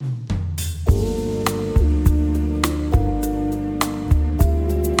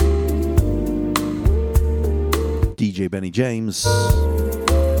DJ Benny James.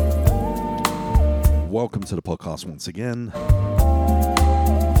 Welcome to the podcast once again.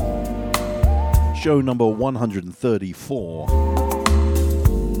 Show number 134.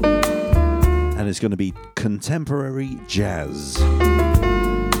 And it's going to be contemporary jazz.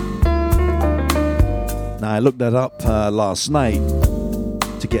 Now, I looked that up last night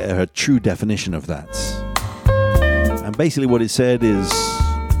to get a true definition of that. And basically what it said is,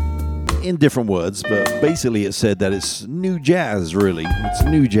 in different words, but basically it said that it's new jazz, really. It's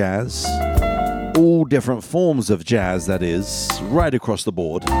new jazz. All different forms of jazz, that is, right across the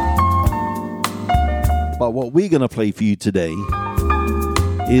board. But what we're going to play for you today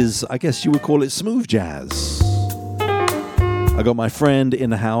is, I guess you would call it smooth jazz. I got my friend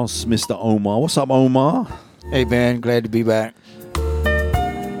in the house, Mr. Omar. What's up, Omar? Hey, man. Glad to be back.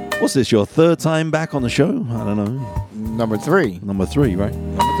 What's this, your third time back on the show? I don't know. Number three, right? Number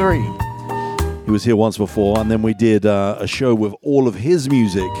 3. He was here once before, and then we did a show with all of his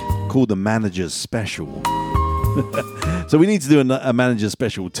music called The Manager's Special. So we need to do a Manager's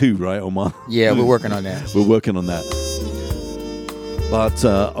Special too, right, Omar? Yeah, we're working on that. We're working on that. But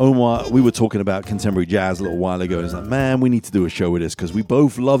Omar, we were talking about contemporary jazz a little while ago. He's like, man, we need to do a show with this because we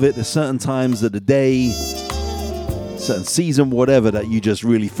both love it. There's certain times of the day, certain season, whatever, that you just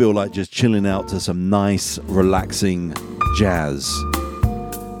really feel like just chilling out to some nice, relaxing jazz.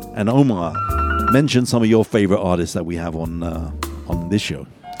 And Omar, mention some of your favorite artists that we have on this show.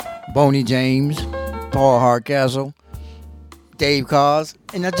 Boney James, Paul Hardcastle, Dave Koz,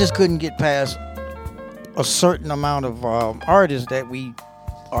 and I just couldn't get past a certain amount of artists that we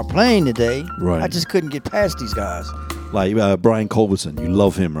are playing today. Right. I just couldn't get past these guys. Like Brian Culberson, you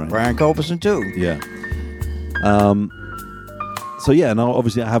love him, right? Brian Culberson too. Yeah. So yeah, and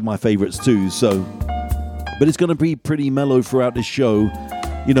obviously I have my favorites too. So, but it's going to be pretty mellow throughout this show.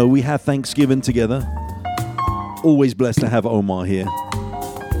 You know, we had Thanksgiving together. Always blessed to have Omar here.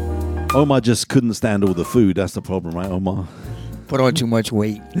 Omar just couldn't stand all the food. That's the problem, right, Omar? Put on too much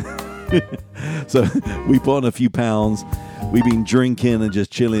weight. So we put on a few pounds. We've been drinking and just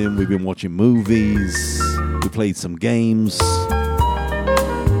chilling. We've been watching movies. We played some games.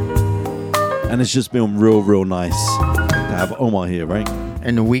 And it's just been real, real nice to have Omar here, right?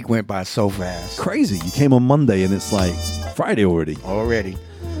 And the week went by so fast. Crazy. You came on Monday and it's like Friday already.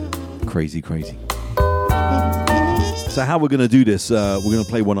 Crazy. So how we're going to do this, we're going to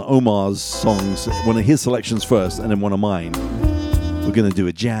play one of Omar's songs, one of his selections first, and then one of mine. We're going to do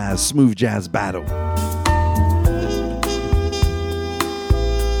a smooth jazz battle.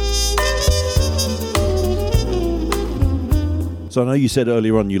 So I know you said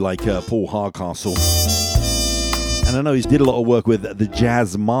earlier on you like Paul Hardcastle. And I know he's did a lot of work with the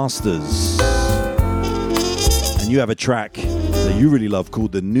Jazz Masters. And you have a track that you really love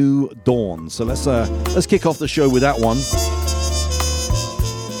called The New Dawn. So let's kick off the show with that one.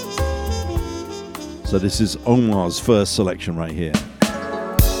 So this is Omar's first selection right here.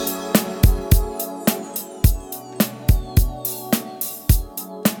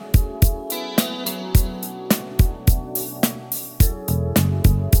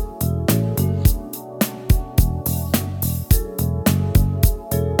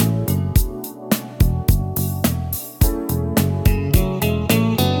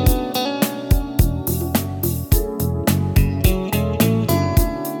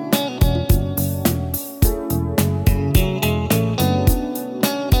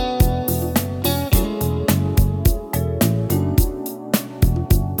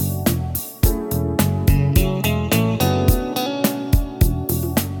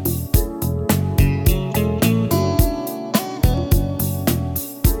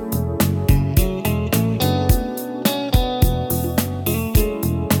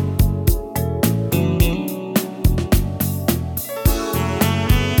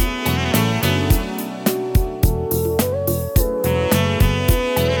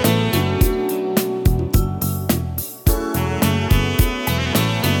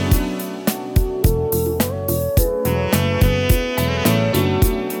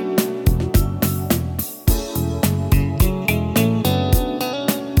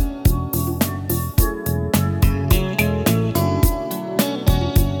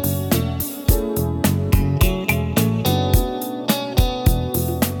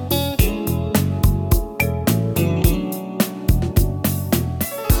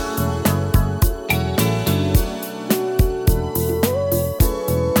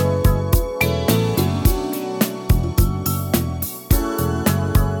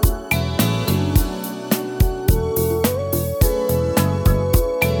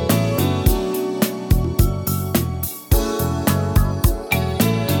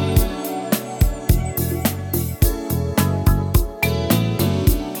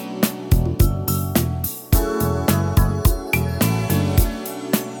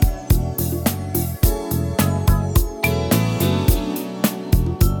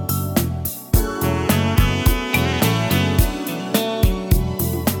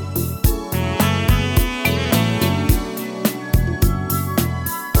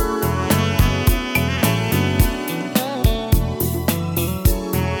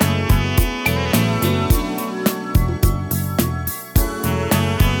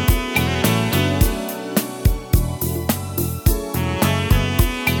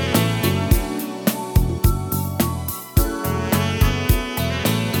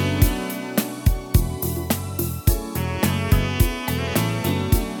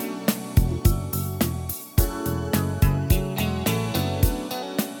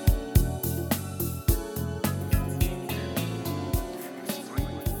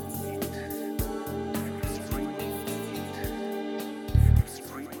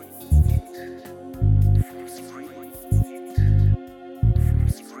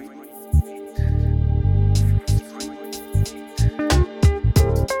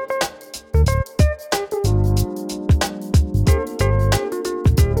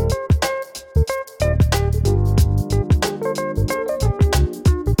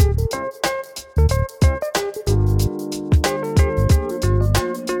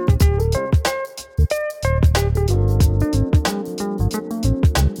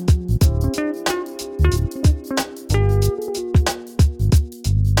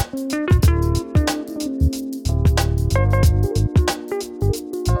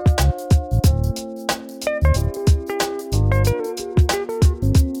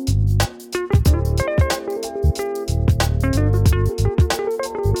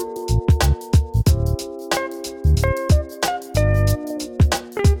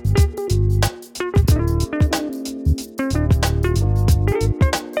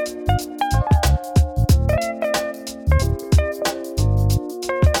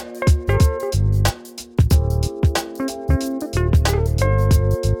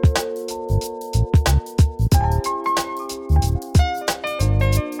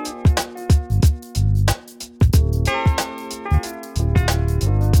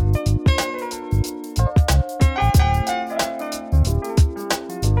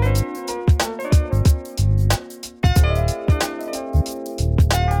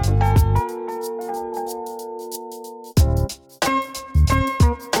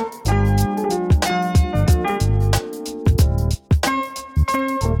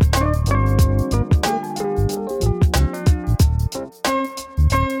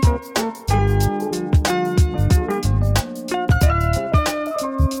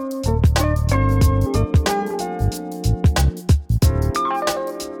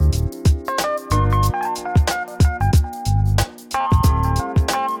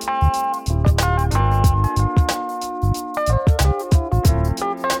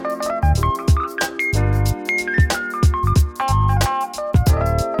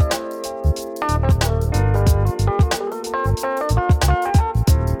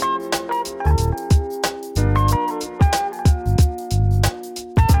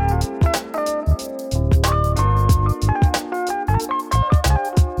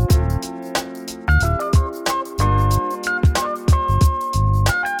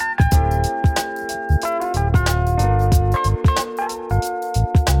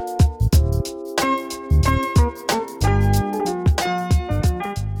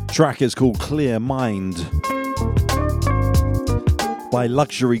 Track is called Clear Mind by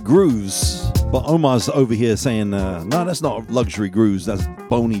Luxury Grooves. But Omar's over here saying, no, that's not Luxury Grooves, that's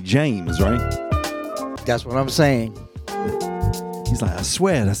Boney James, right? That's what I'm saying. He's like, I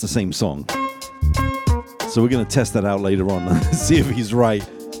swear that's the same song. So we're going to test that out later on and see if he's right.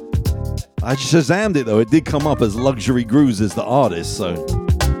 I Shazammed it though. It did come up as Luxury Grooves as the artist, so.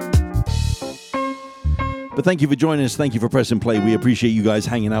 But thank you for joining us. Thank you for pressing play. We appreciate you guys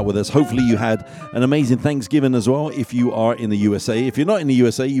hanging out with us. Hopefully you had an amazing Thanksgiving as well if you are in the USA. If you're not in the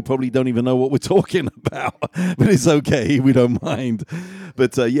USA, you probably don't even know what we're talking about. But it's okay. We don't mind.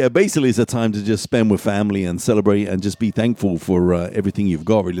 But yeah, basically it's a time to just spend with family and celebrate and just be thankful for everything you've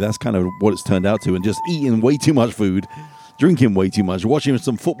got, really. That's kind of what it's turned out to. And just eating way too much food, drinking way too much, watching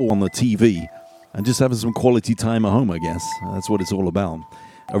some football on the TV, and just having some quality time at home, I guess. That's what it's all about.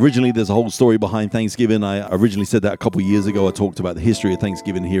 Originally, there's a whole story behind Thanksgiving. I originally said that a couple years ago. I talked about the history of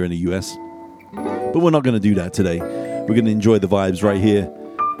Thanksgiving here in the US. But we're not going to do that today. We're going to enjoy the vibes right here.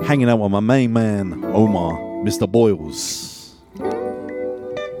 Hanging out with my main man, Omar, Mr. Boyles.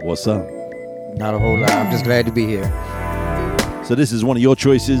 What's up? Not a whole lot. I'm just glad to be here. So this is one of your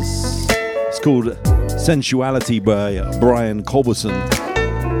choices. It's called Sensuality by Brian Culberson.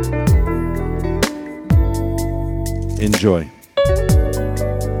 Enjoy.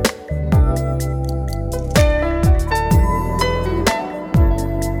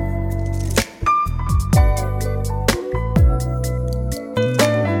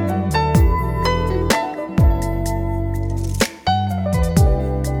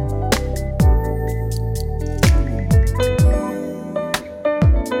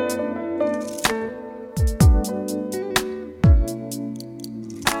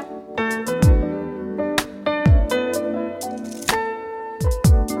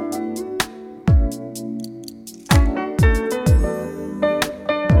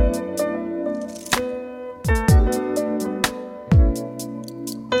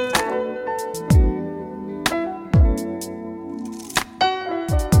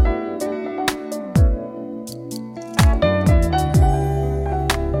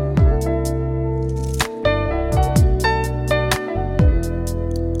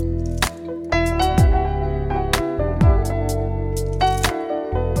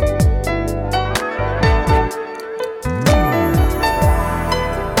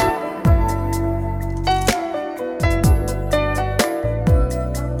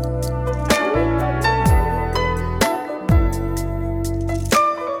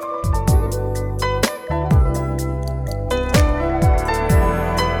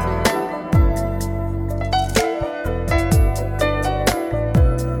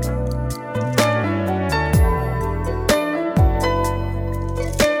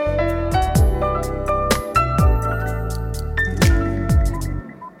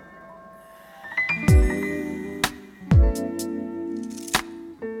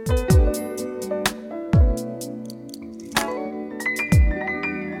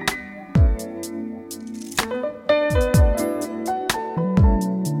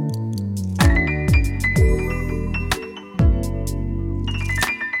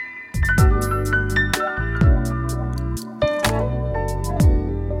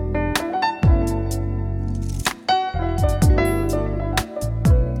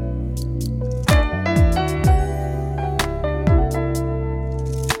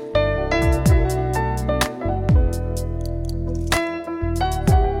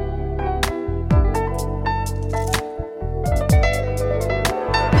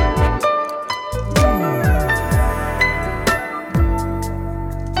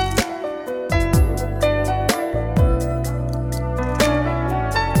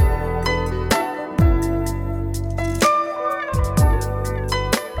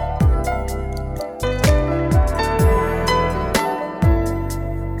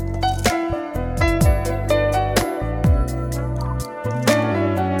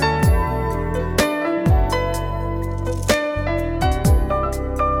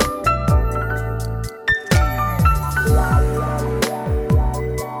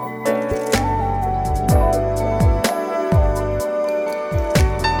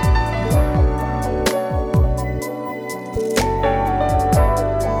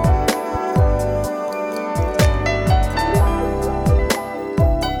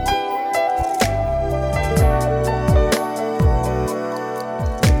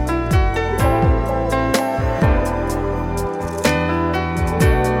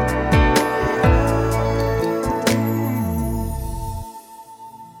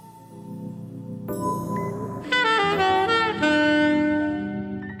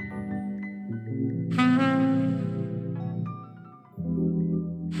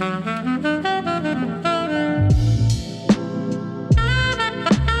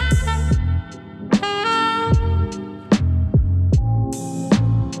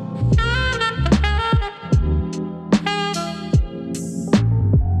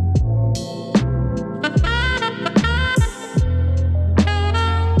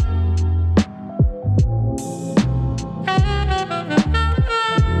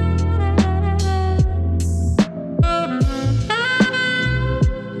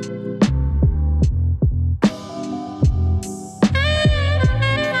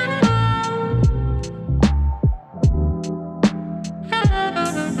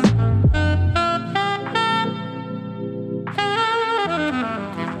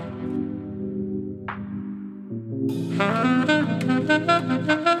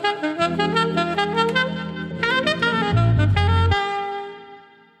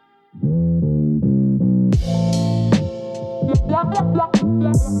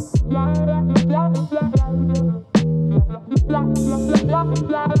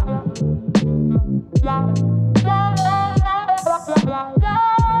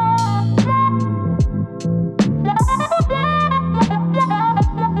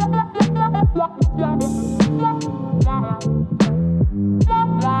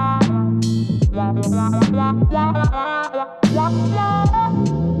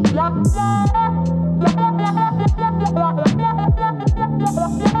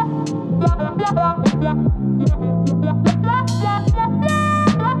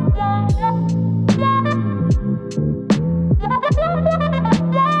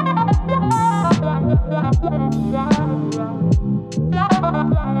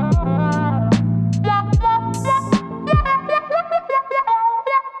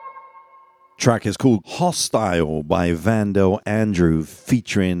 Track is called Hostile by Vandal Andrew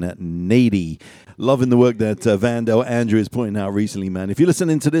featuring Nady. Loving the work that Vandal Andrew is putting out recently, man. If you're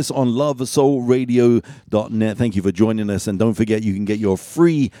listening to this on lovesoulradio.net, thank you for joining us. And don't forget, you can get your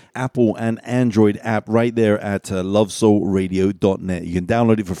free Apple and Android app right there at lovesoulradio.net. You can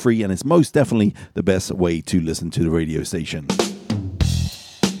download it for free, and it's most definitely the best way to listen to the radio station.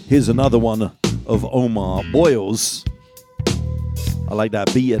 Here's another one of Omar Boyles. I like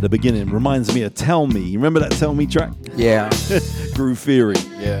that beat at the beginning. Reminds me of Tell Me. You remember that Tell Me track? Yeah. Groove Theory.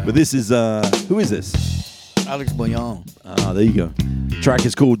 Yeah. But this is, who is this? Alex Bouillon. Ah, there you go. Track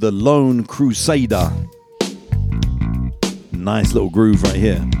is called The Lone Crusader. Nice little groove right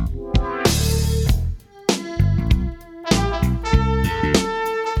here.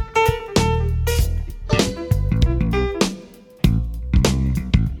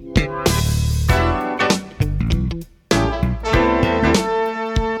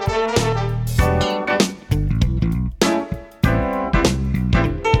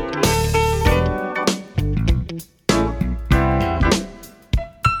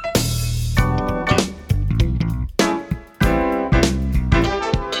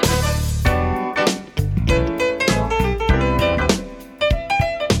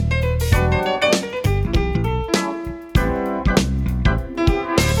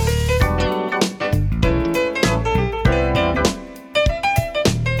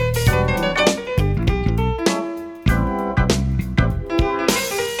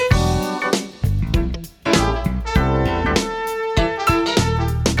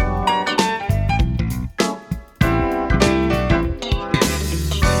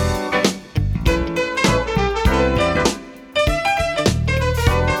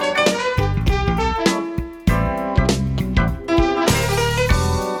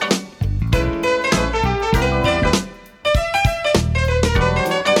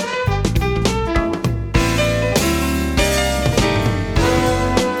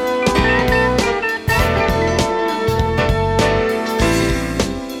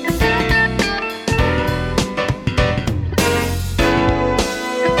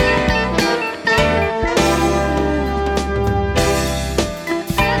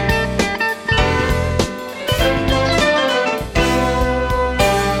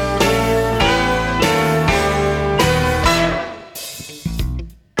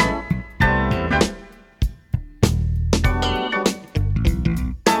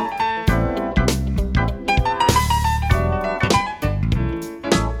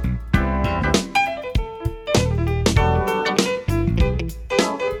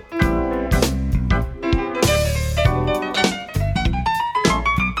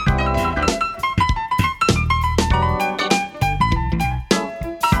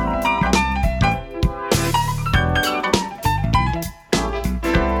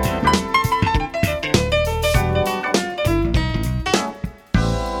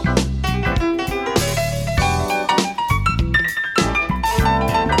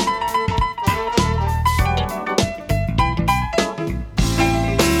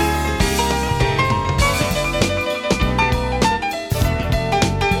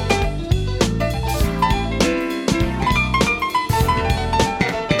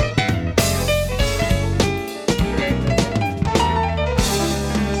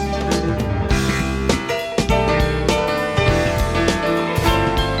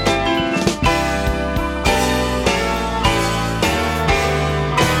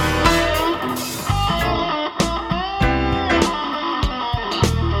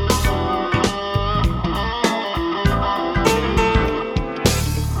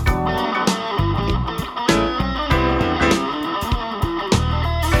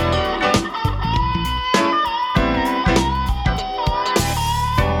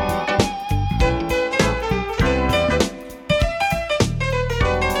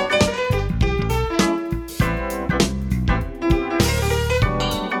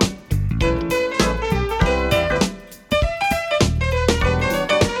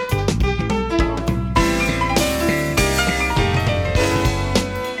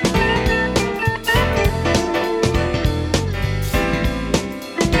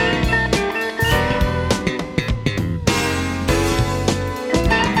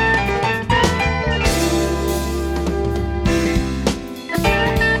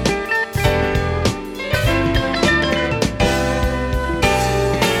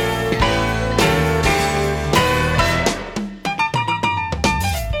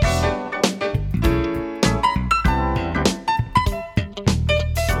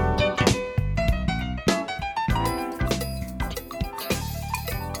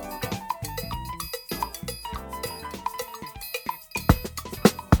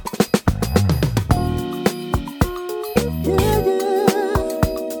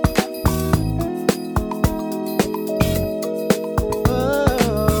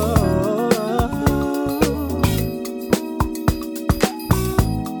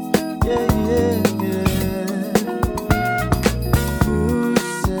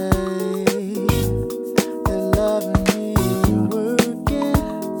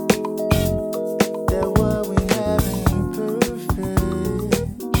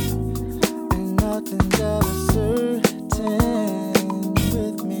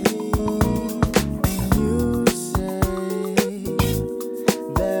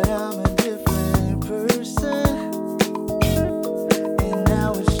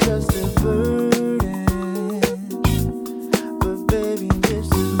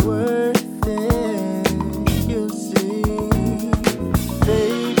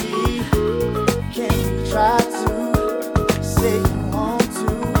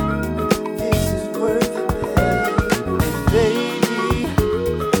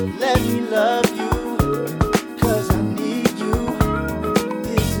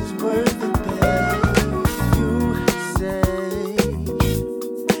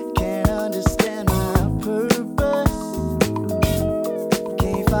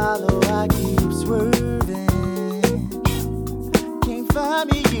 follow, I keep swerving. Can't find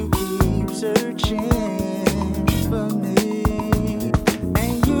me, you keep searching for me.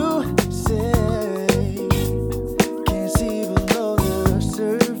 And you say, can't see below the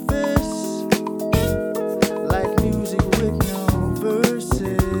surface, like music with no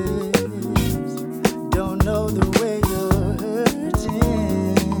verses. Don't know the way you're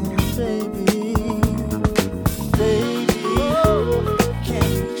hurting, baby. Baby,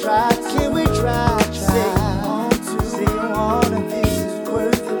 can we try? Say you want to, this is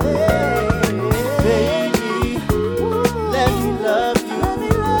worth it. Baby, let me love you,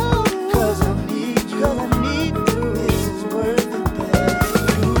 'cause I need you, this is worth it, baby.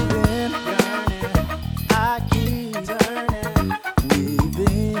 You've been burning, I keep turning, we've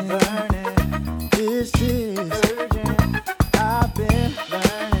been burning, this is urgent, I've been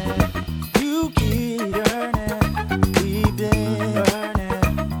burning, you keep burning, we've been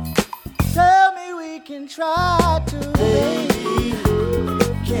burning. Tell me we can try to, baby.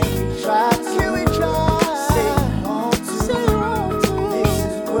 Can we try to? Can we try? Say you want to. Say you want to. This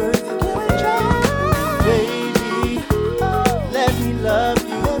is worth it. Can we try? Baby, let me love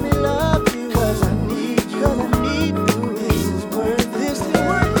you. Let me love you. 'Cause I need you. 'Cause I need you. This is worth it. This is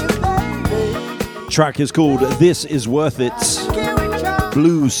worth it, baby. Track is called This Is Worth It. Can we try?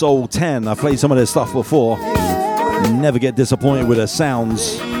 Blue Soul 10. I've played some of their stuff before. Never get disappointed with their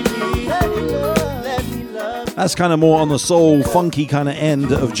sounds. Let me love That's kind of more on the soul, funky kind of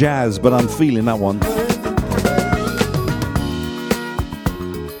end of jazz, but I'm feeling that one.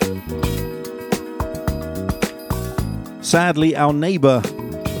 Sadly, our neighbor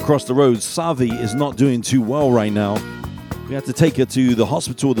across the road, Savi, is not doing too well right now. We had to take her to the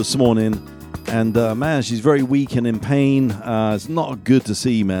hospital this morning, and man, she's very weak and in pain. It's not good to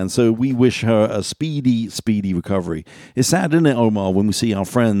see, man. So we wish her a speedy recovery. It's sad, isn't it, Omar, when we see our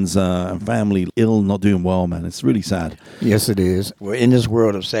friends and family ill, not doing well, man. It's really sad. Yes, it is. We're in this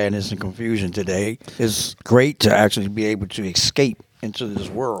world of sadness and confusion today. It's great to actually be able to escape into this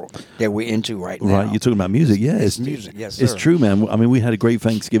world that we're into right now. Right, you're talking about music, yeah. It's music, yes, sir. It's true, man. I mean, we had a great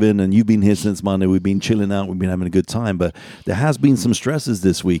Thanksgiving, and you've been here since Monday. We've been chilling out. We've been having a good time, but there has been some stresses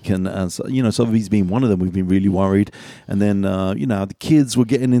this week, and so, you know, Sophie's been one of them. We've been really worried, and then you know, the kids were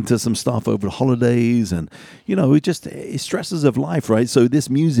getting into some stuff over the holidays, and you know, it's stresses of life, right? So this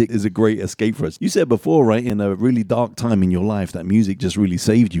music is a great escape for us. You said before, right, in a really dark time in your life, that music just really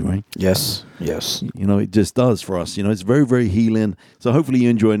saved you, right? Yes. You know, it just does for us. You know, it's very, very healing. So hopefully you're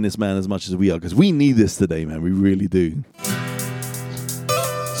enjoying this, man, as much as we are, because we need this today, man. We really do.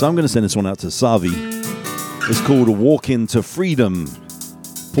 So I'm going to send this one out to Savi. It's called A Walk Into Freedom.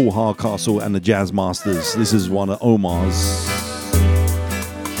 Paul Hardcastle and the Jazz Masters. This is one of Omar's.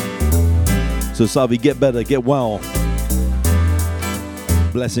 So Savi, get better, get well.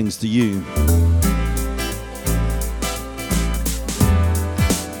 Blessings to you.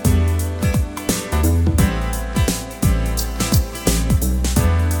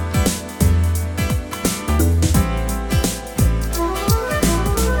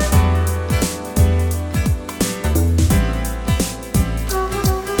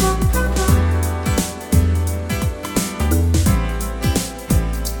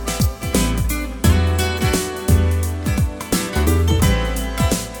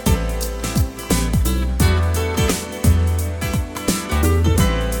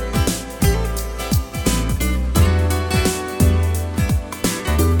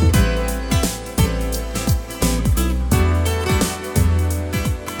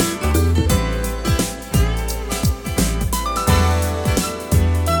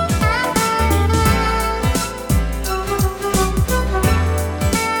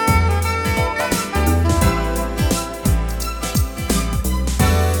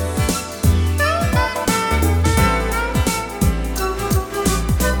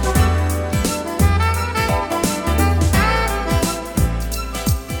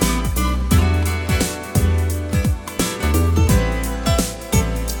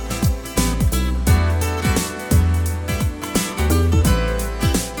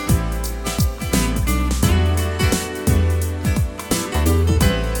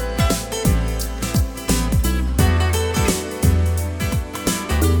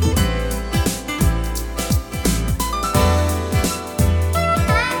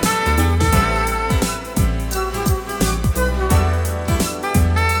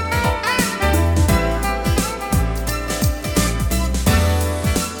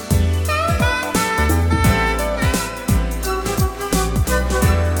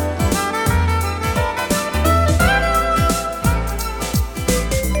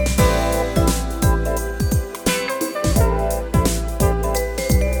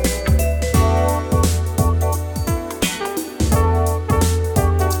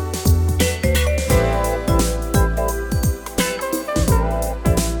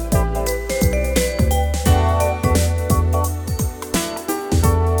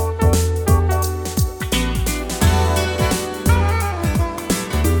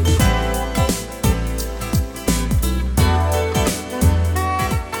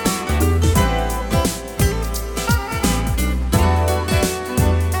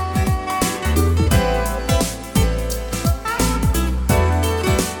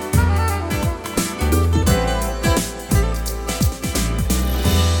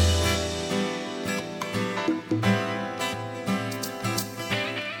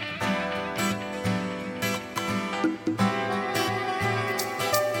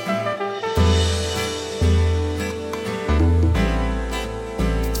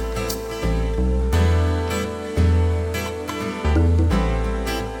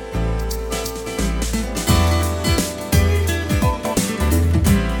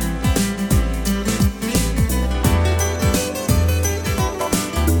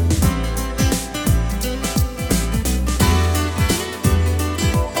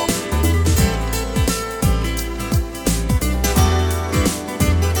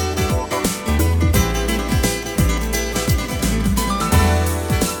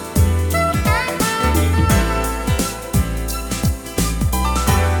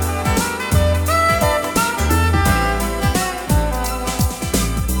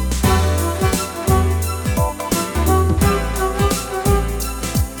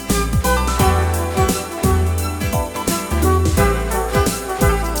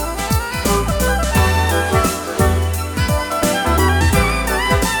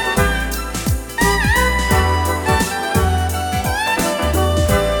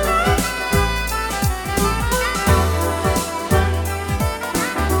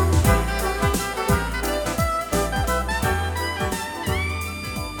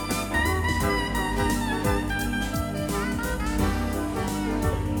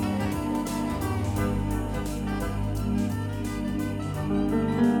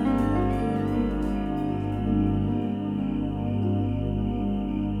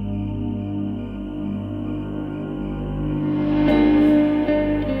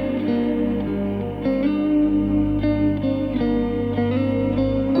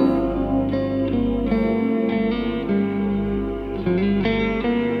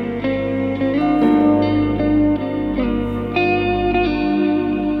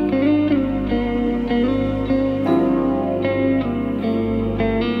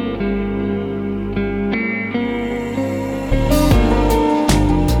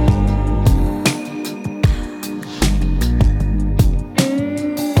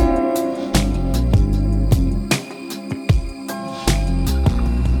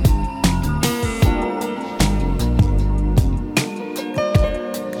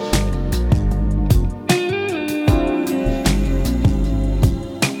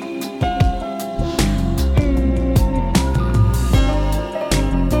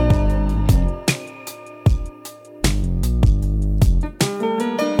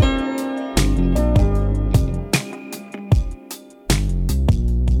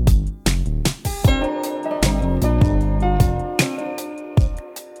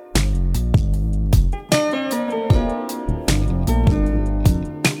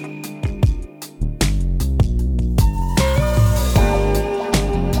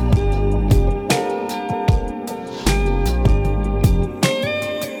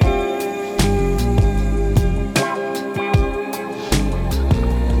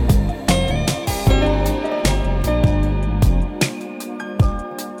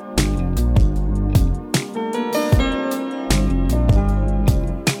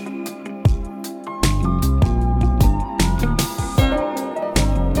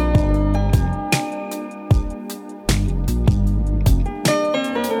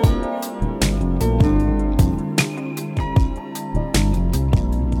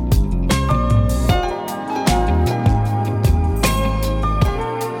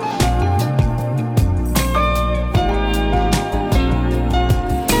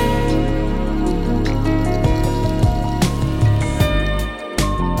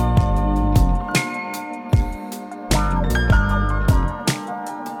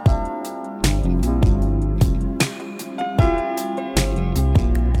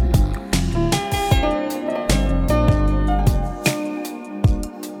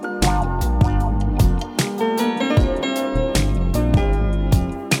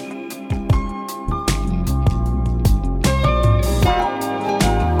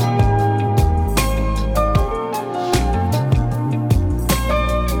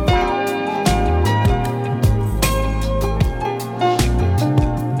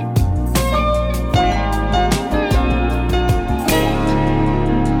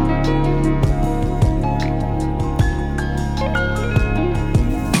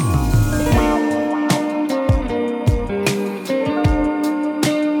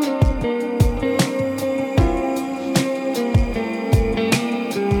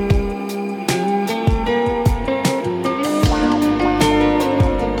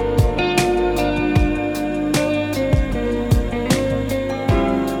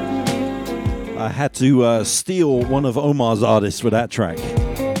 had to steal one of Omar's artists for that track,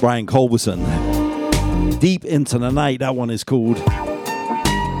 Brian Culberson. Deep Into the Night, that one is called.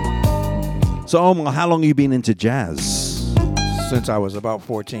 So Omar, how long have you been into jazz? Since I was about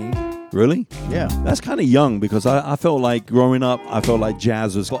 14. Really? Yeah. That's kind of young, because I felt like growing up, I felt like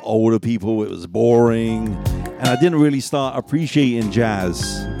jazz was for older people. It was boring. And I didn't really start appreciating jazz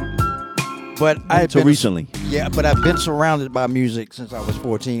But until recently. Yeah, but I've been surrounded by music since I was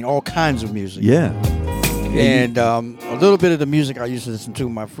 14, all kinds of music. Yeah. And a little bit of the music I used to listen to,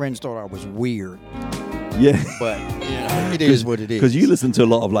 my friends thought I was weird. Yeah. But it is what it is. Because you listen to a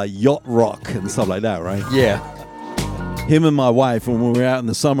lot of like yacht rock and stuff like that, right? Yeah. Him and my wife, when we're out in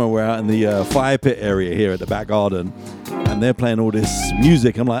the summer, we're out in the fire pit area here at the back garden, and they're playing all this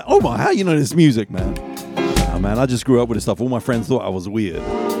music. I'm like, Omar, how you know this music, man? Oh, man, I just grew up with this stuff. All my friends thought I was weird.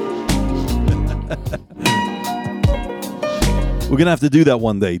 We're going to have to do that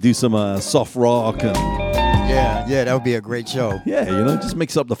one day. Do some soft rock. And Yeah, that would be a great show. yeah, just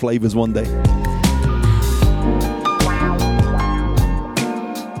mix up the flavors one day.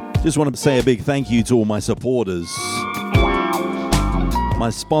 Just want to say a big thank you to all my supporters. My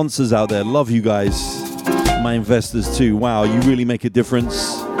sponsors out there, love you guys. My investors too. Wow, you really make a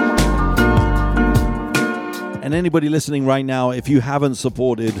difference. And anybody listening right now, if you haven't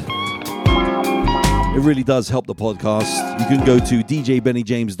supported, it really does help the podcast. You can go to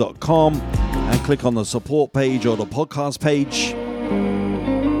djbennyjames.com and click on the support page or the podcast page.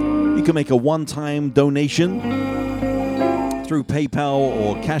 You can make a one-time donation through PayPal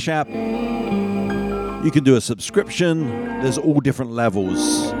or Cash App. You can do a subscription. There's all different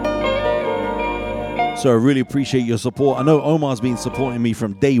levels. So I really appreciate your support. I know Omar's been supporting me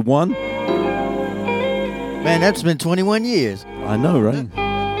from day one. Man, that's been 21 years. I know, right?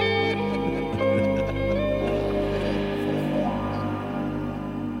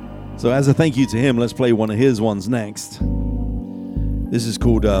 So as a thank you to him, let's play one of his ones next. This is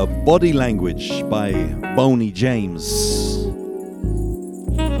called Body Language by Boney James.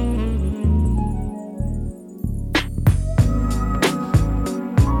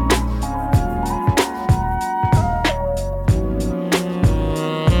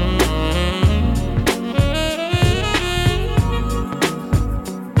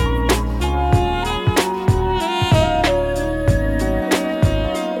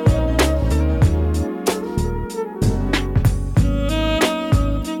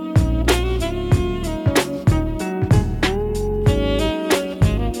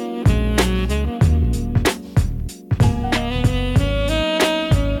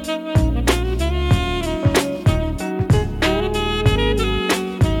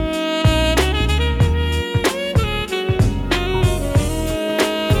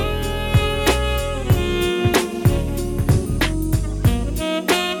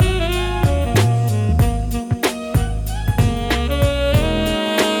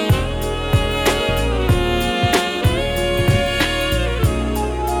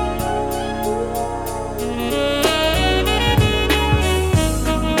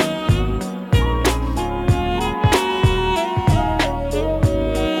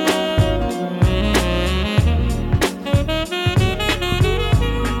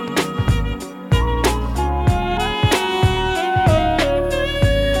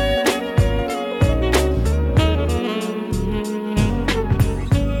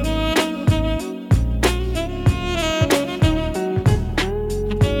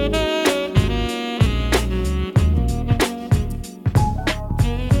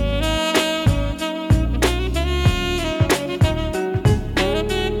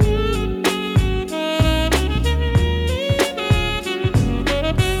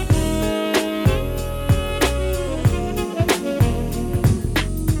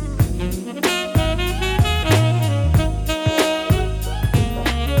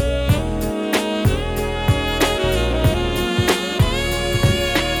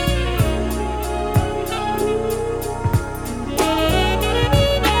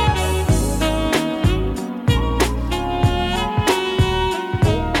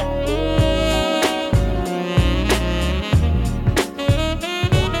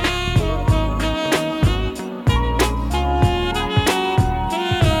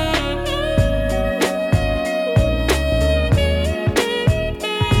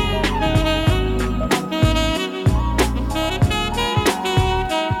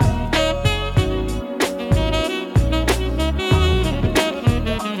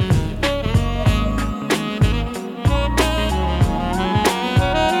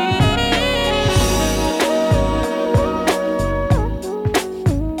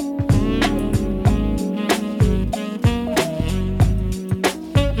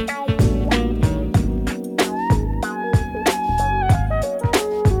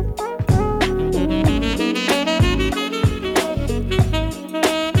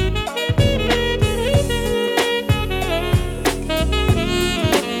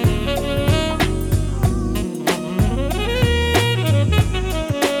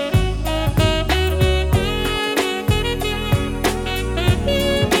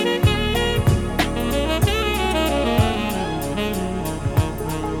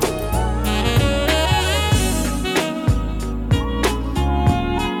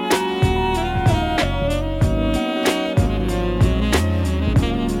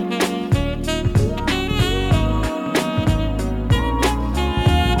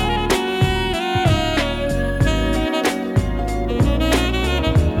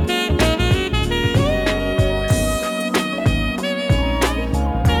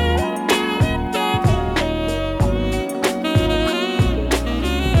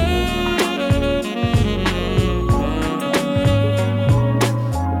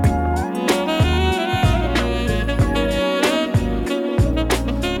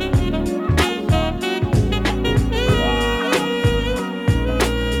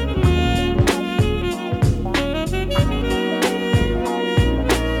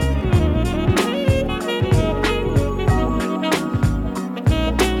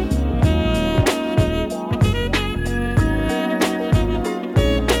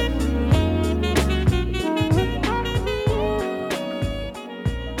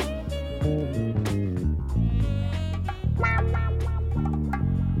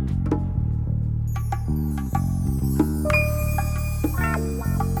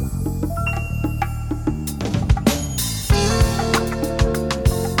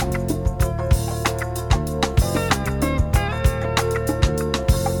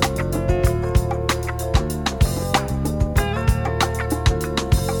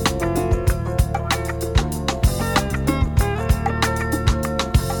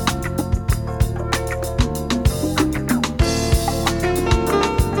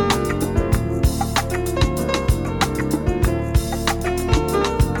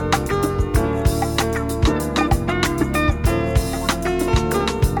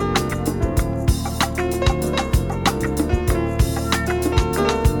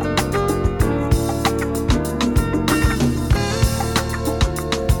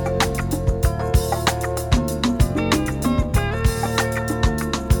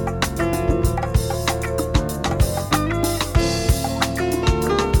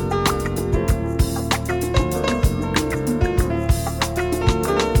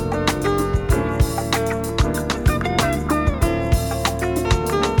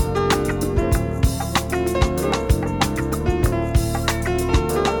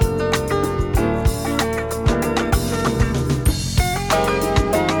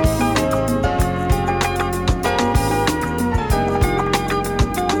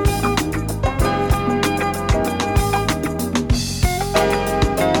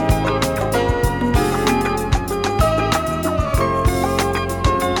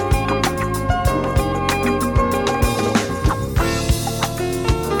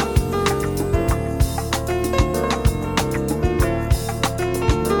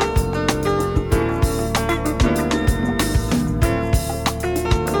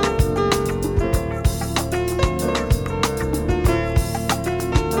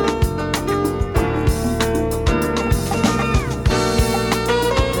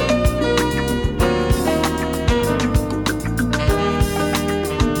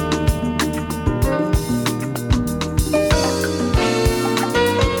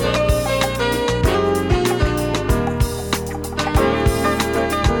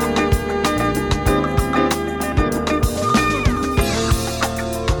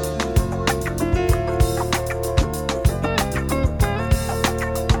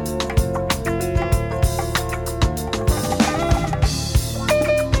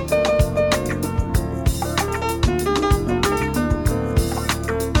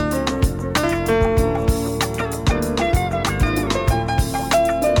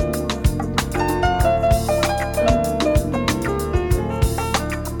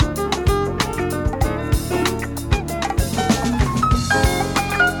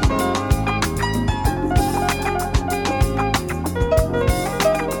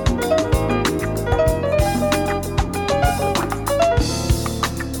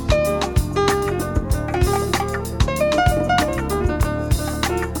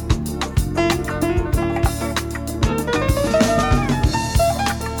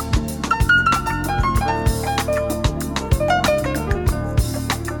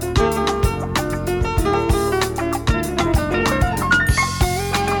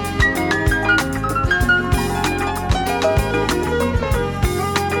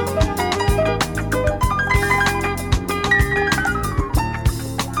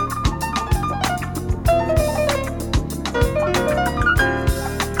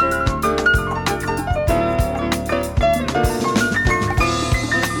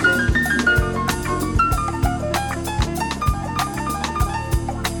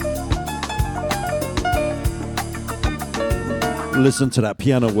 Listen to that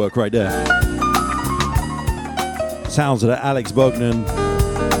piano work right there. Sounds of that Alex Bergman.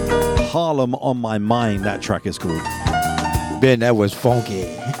 Harlem on My Mind, that track is called. Ben, that was funky.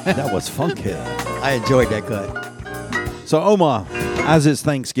 That was funky. I enjoyed that cut. So Omar, as it's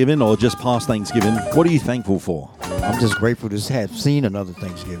Thanksgiving or just past Thanksgiving, what are you thankful for? I'm just grateful to have seen another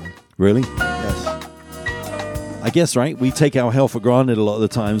Thanksgiving. Really? Yes. I guess, right? We take our health for granted a lot of the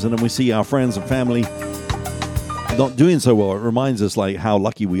times, and then we see our friends and family not doing so well. It reminds us like how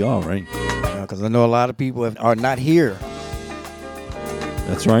lucky we are, right? Because I know a lot of people are not here.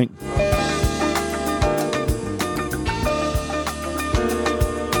 That's right.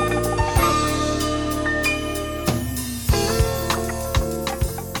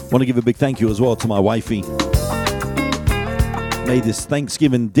 Want to give a big thank you as well to my wifey. Made this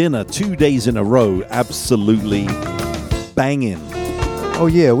Thanksgiving dinner 2 days in a row absolutely banging. Oh,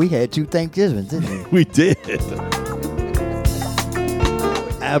 yeah, we had 2 Thanksgivings, didn't we? We did.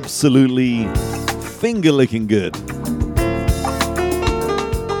 Absolutely finger-licking good.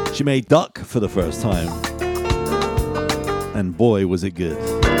 She made duck for the first time. And boy, was it good.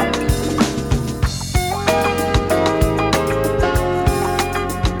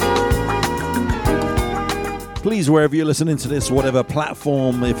 Please, wherever you're listening to this, whatever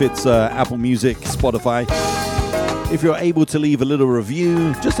platform, if it's Apple Music, Spotify, if you're able to leave a little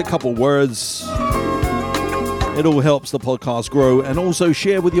review, just a couple words, it all helps the podcast grow, and also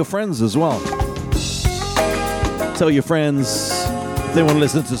share with your friends as well. Tell your friends if they want to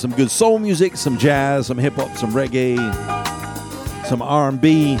listen to some good soul music, some jazz, some hip-hop, some reggae, some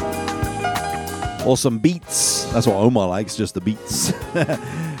R&B, or some beats. That's what Omar likes, just the beats.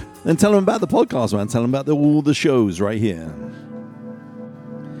 Then tell them about the podcast, man. Tell them about all the shows right here.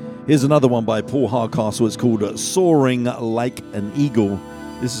 Here's another one by Paul Hardcastle. It's called Soaring Like an Eagle.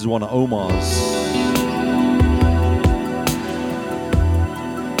 This is one of Omar's.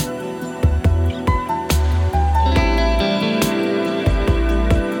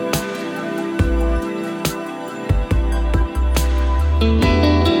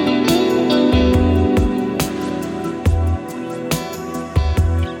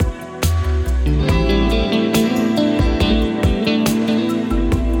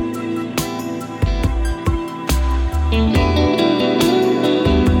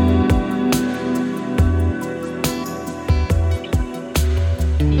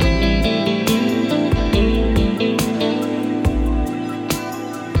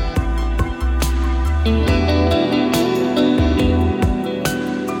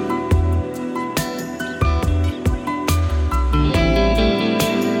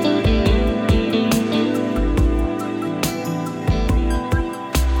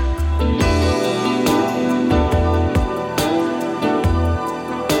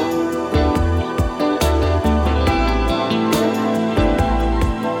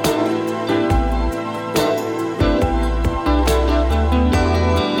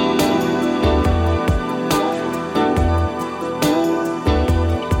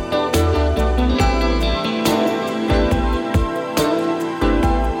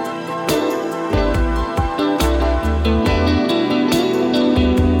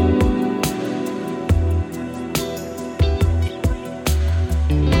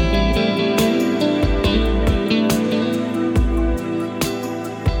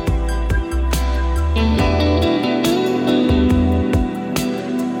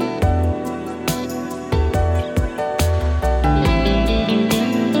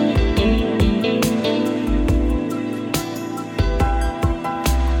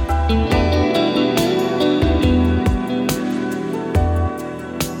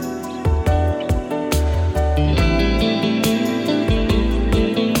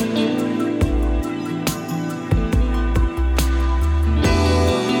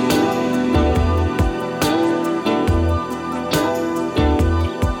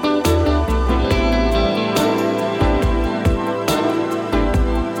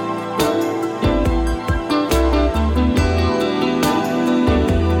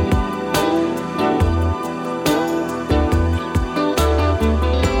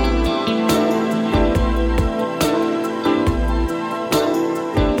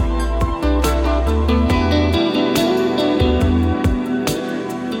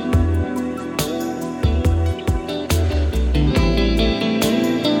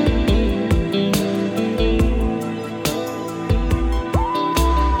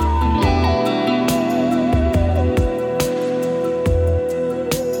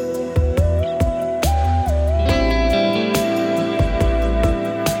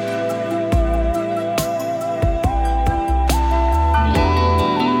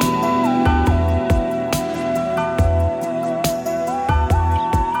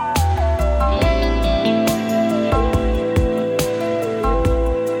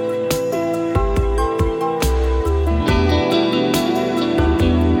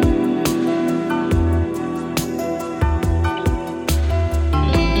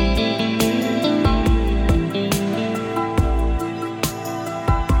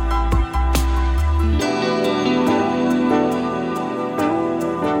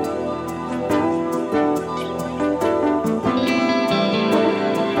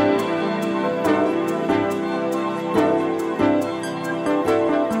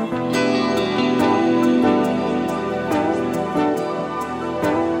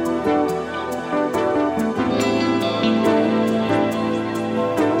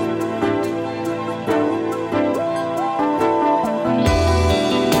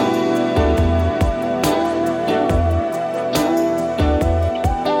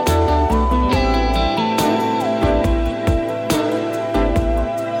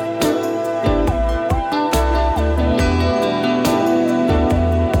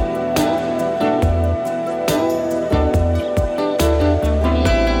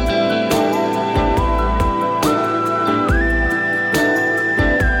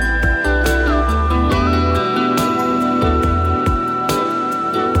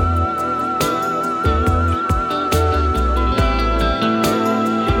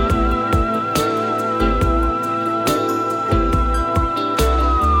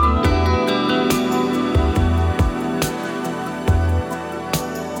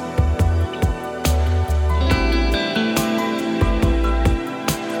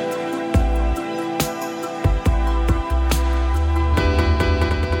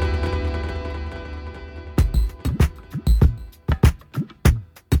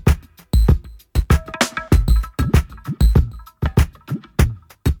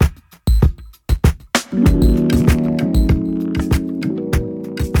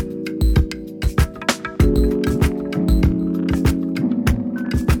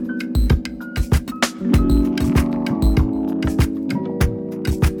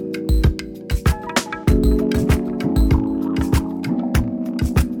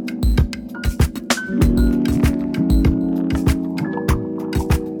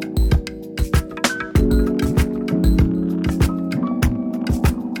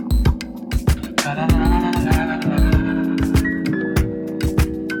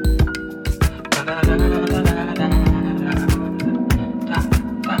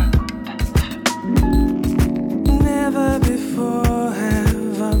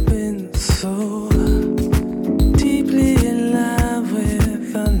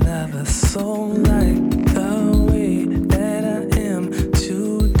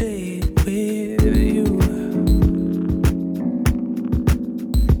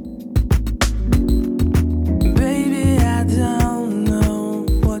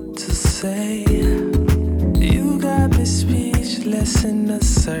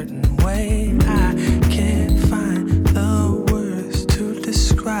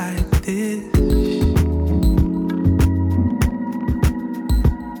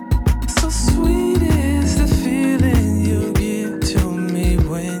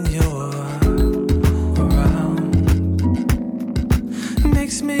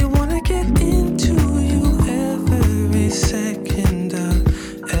 makes me wanna get into you every second of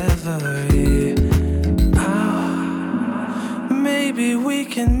every hour. Maybe we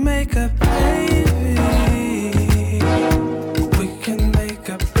can make a baby. We can make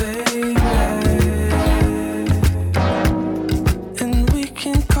a baby. And we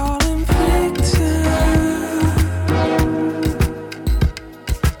can call him Victor.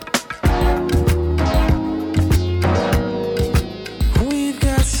 We've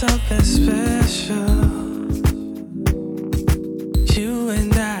got something special, you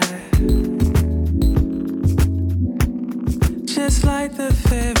and I. Just like the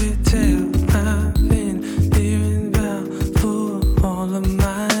fairy tale I've been hearing about for all of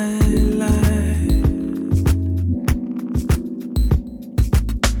my life.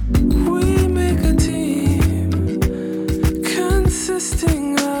 We make a team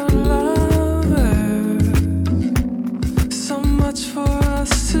consisting of lovers. So much for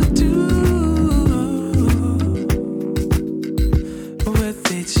us to do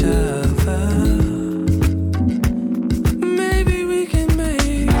with each other. Maybe we can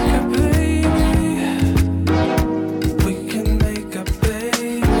make a baby. We can make a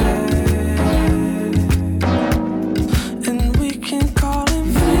baby. And we can call him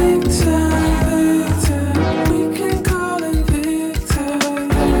Victor. We can call him Victor.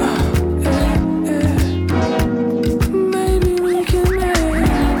 Maybe we can make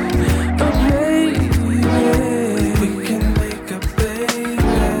a baby. We can make a baby.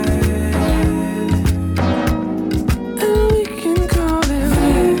 And we can call him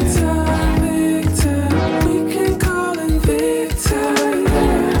Victor, Victor. We can call him Victor.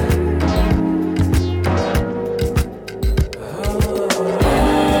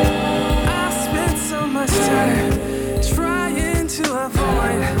 I spent so much time trying to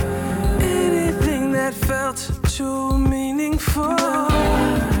avoid anything that felt too meaningful.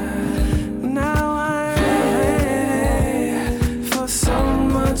 Now I'm ready for so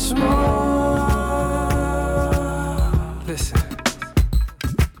much more. Listen.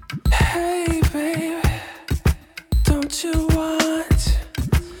 Hey, baby, don't you want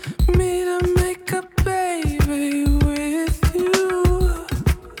me to make a baby with you?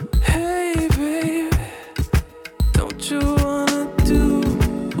 Hey, baby, don't you wanna do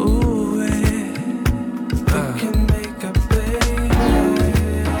it? We can make a baby.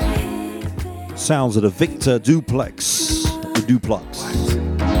 Sounds of the Victor Duplex. Or Duplex.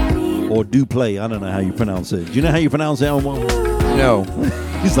 Or Duplay. I don't know how you pronounce it. Do you know how you pronounce it, Omar? No.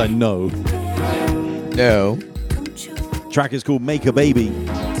 He's like, no. No. Track is called Make a Baby.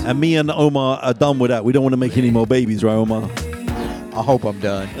 And me and Omar are done with that. We don't want to make any more babies, right, Omar? I hope I'm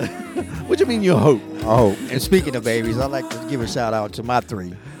done. What do you mean you hope? I hope. And speaking of babies, I'd like to give a shout out to my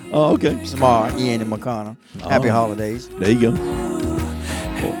three. Oh, okay. Samar, Ian, and McConnell. Happy Oh. holidays. There you go.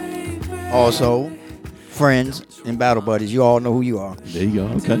 Also, friends and battle buddies. You all know who you are. There you go.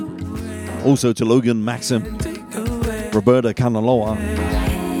 Okay. Also to Logan Maxim, Roberta Canaloa,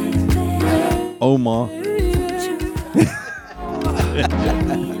 Omar.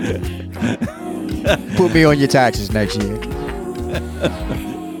 Put me on your taxes next year.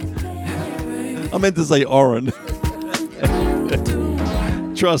 I meant to say Oren.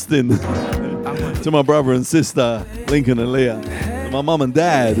 Trusting to my brother and sister, Lincoln and Leah, to my mom and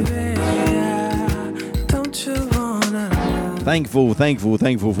dad. Thankful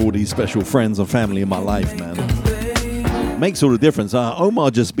for all these special friends and family in my life, man. Makes all the difference. Omar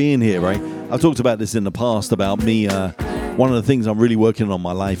just being here, right? I've talked about this in the past about me. One of the things I'm really working on in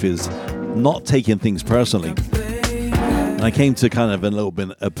my life is not taking things personally. And I came to kind of a little bit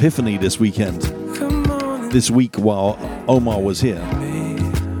epiphany this week while Omar was here.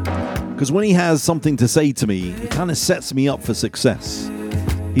 Because when he has something to say to me, it kind of sets me up for success.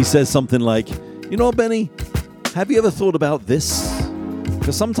 He says something like, you know what, Benny? Have you ever thought about this?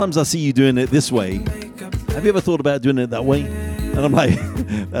 Because sometimes I see you doing it this way. Have you ever thought about doing it that way? And I'm like,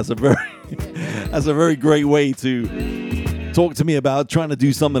 that's a very great way to talk to me about trying to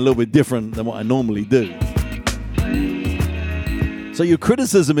do something a little bit different than what I normally do. So your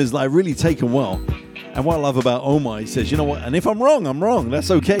criticism is like really taken well. And what I love about Omar, he says, you know what? And if I'm wrong, I'm wrong.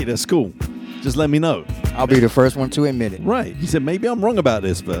 That's okay. That's cool. Just let me know. I'll be the first one to admit it. Right. He said, maybe I'm wrong about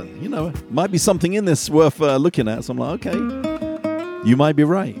this, but, you know, might be something in this worth looking at. So I'm like, okay, you might be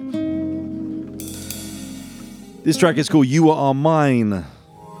right. This track is called You Are Mine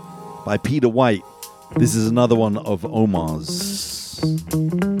by Peter White. This is another one of Omar's.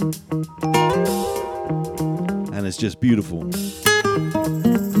 And it's just beautiful.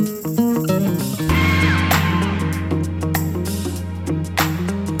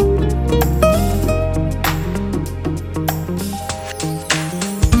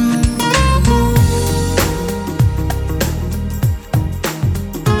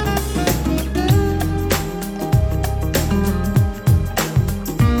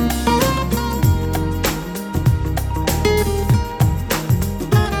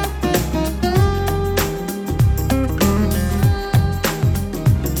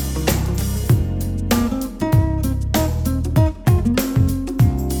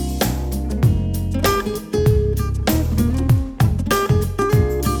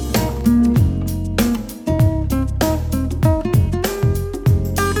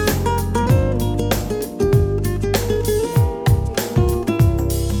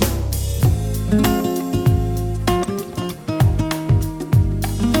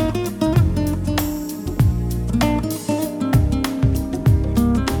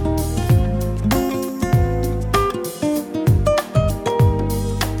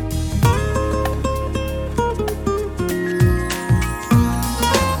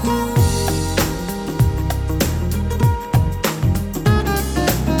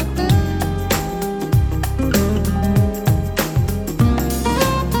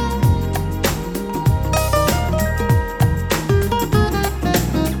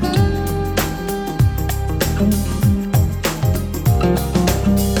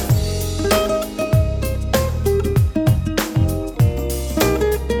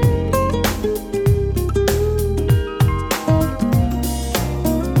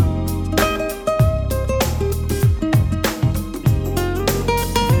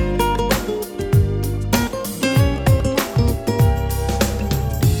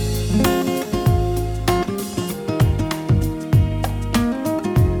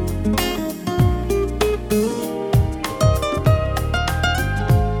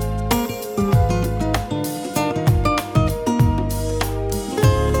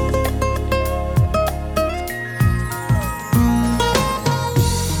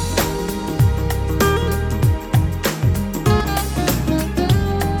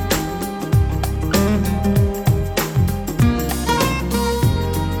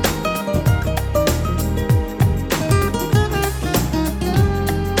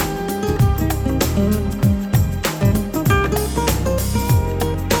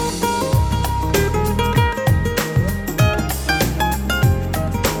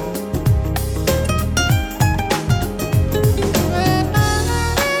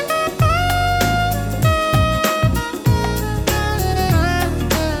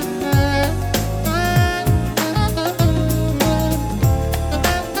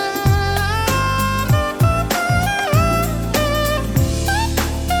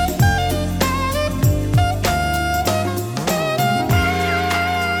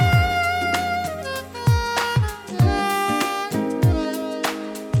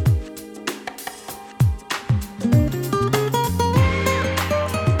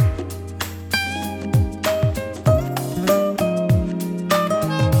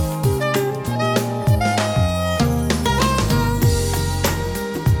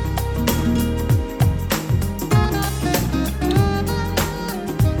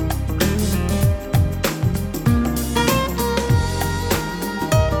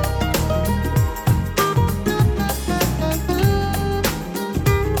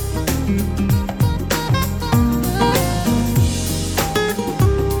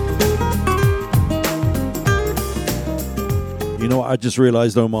 know what I just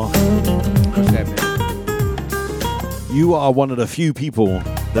realized, Omar? What's that, man? You are one of the few people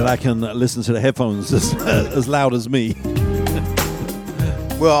that I can listen to the headphones as loud as me.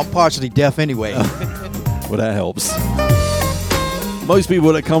 Well, I'm partially deaf anyway. Well, that helps. Most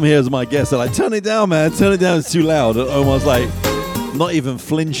people that come here as my guests are like, turn it down, man. Turn it down. It's too loud. And Omar's like, not even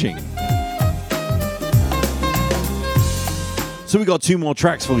flinching. So we got 2 more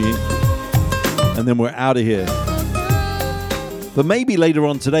tracks for you. And then we're out of here. But maybe later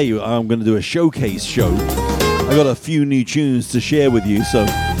on today, I'm going to do a showcase show. I got a few new tunes to share with you. So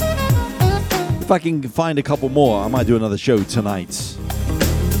if I can find a couple more, I might do another show tonight.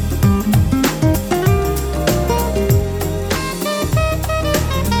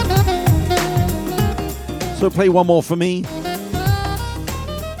 So play one more for me.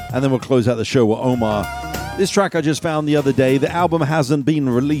 And then we'll close out the show with Omar. This track I just found the other day. The album hasn't been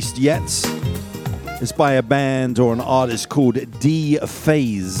released yet. It's by a band or an artist called D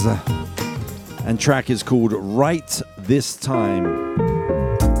Phase. And track is called Right This Time.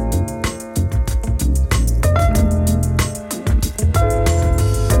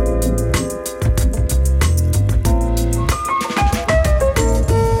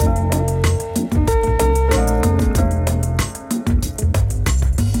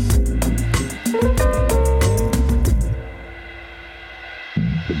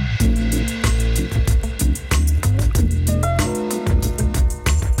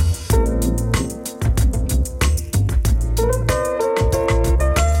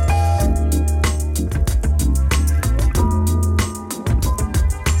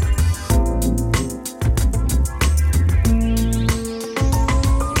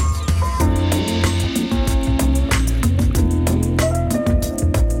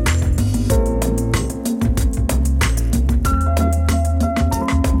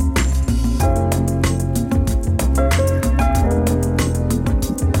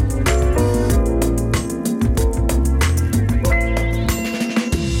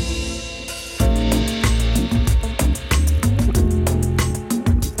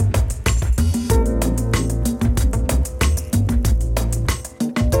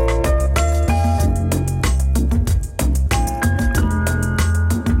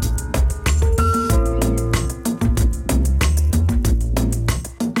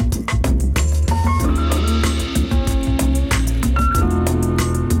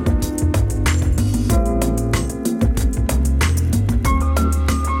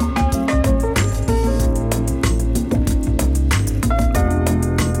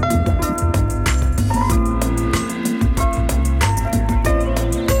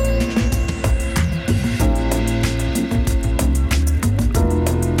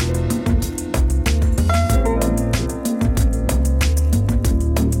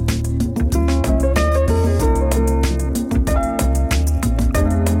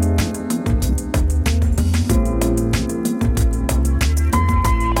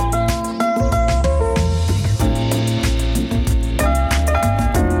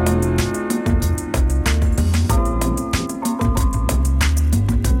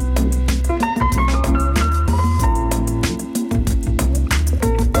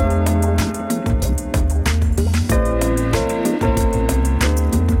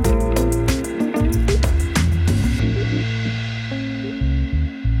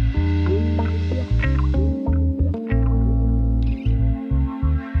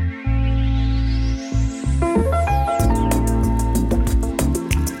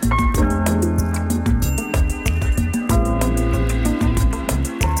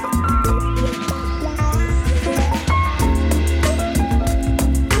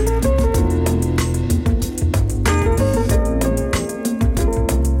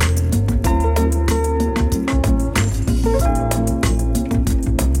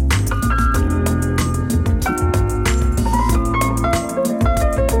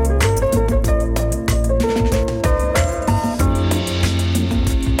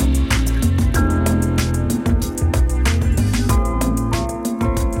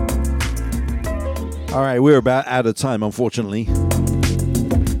 All right, we're about out of time, unfortunately.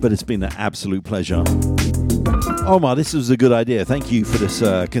 But it's been an absolute pleasure. Omar, this was a good idea. Thank you for this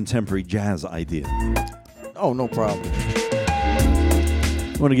contemporary jazz idea. Oh, no problem.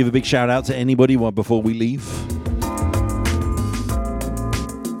 I want to give a big shout out to anybody before we leave.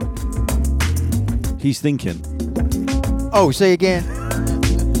 He's thinking. Oh, say again.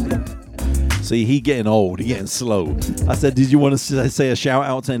 See, he getting old. He getting slow. I said, did you want to say a shout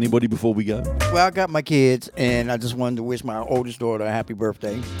out to anybody before we go? Well, I got my kids, and I just wanted to wish my oldest daughter a happy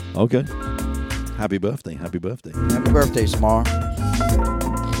birthday. Okay. Happy birthday. Happy birthday. Happy birthday, Samar.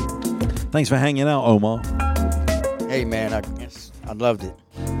 Thanks for hanging out, Omar. Hey, man, I loved it.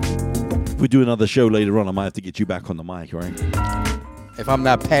 If we do another show later on, I might have to get you back on the mic, all right? If I'm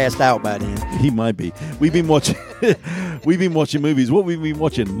not passed out by then. He might be. We've been watching movies. What we've been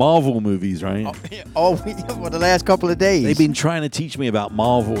watching? Marvel movies, right? For the last couple of days. They've been trying to teach me about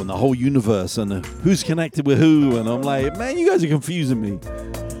Marvel and the whole universe and who's connected with who, and I'm like, man, you guys are confusing me.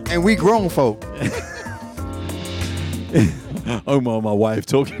 And we grown folk. Omar and my wife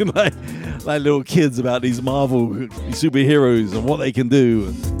talking like little kids about these Marvel superheroes and what they can do.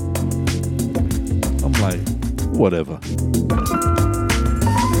 And I'm like, whatever.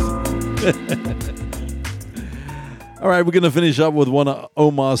 All right, we're going to finish up with one of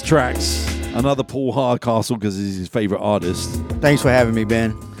Omar's tracks. Another Paul Hardcastle because he's his favorite artist. Thanks for having me,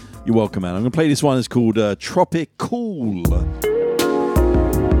 Ben. You're welcome, man. I'm going to play this one. It's called Tropic Cool.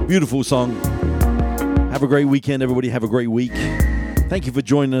 Beautiful song. Have a great weekend, everybody. Have a great week. Thank you for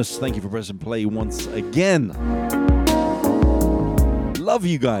joining us. Thank you for pressing play once again. Love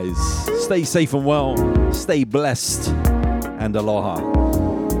you guys. Stay safe and well. Stay blessed. And aloha.